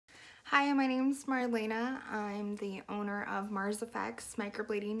Hi, my name's Marlayna. I'm the owner of Mars Effects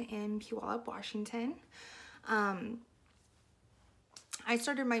Microblading in Puyallup, Washington. I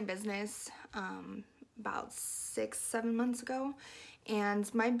started my business about 6-7 months ago, and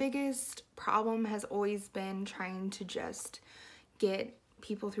my biggest problem has always been trying to just get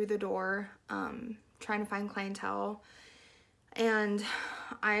people through the door, trying to find clientele. And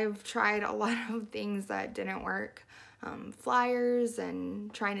I've tried a lot of things that didn't work, flyers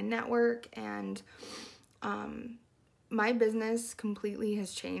and trying to network, and my business completely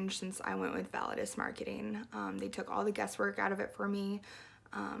has changed since I went with Validus Marketing. They took all the guesswork out of it for me.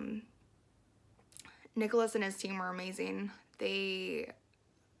 Nicholas and his team were amazing.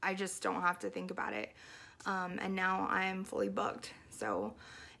 I just don't have to think about it. And now I'm fully booked. So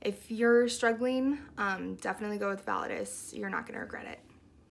if you're struggling, definitely go with Validus. You're not going to regret it.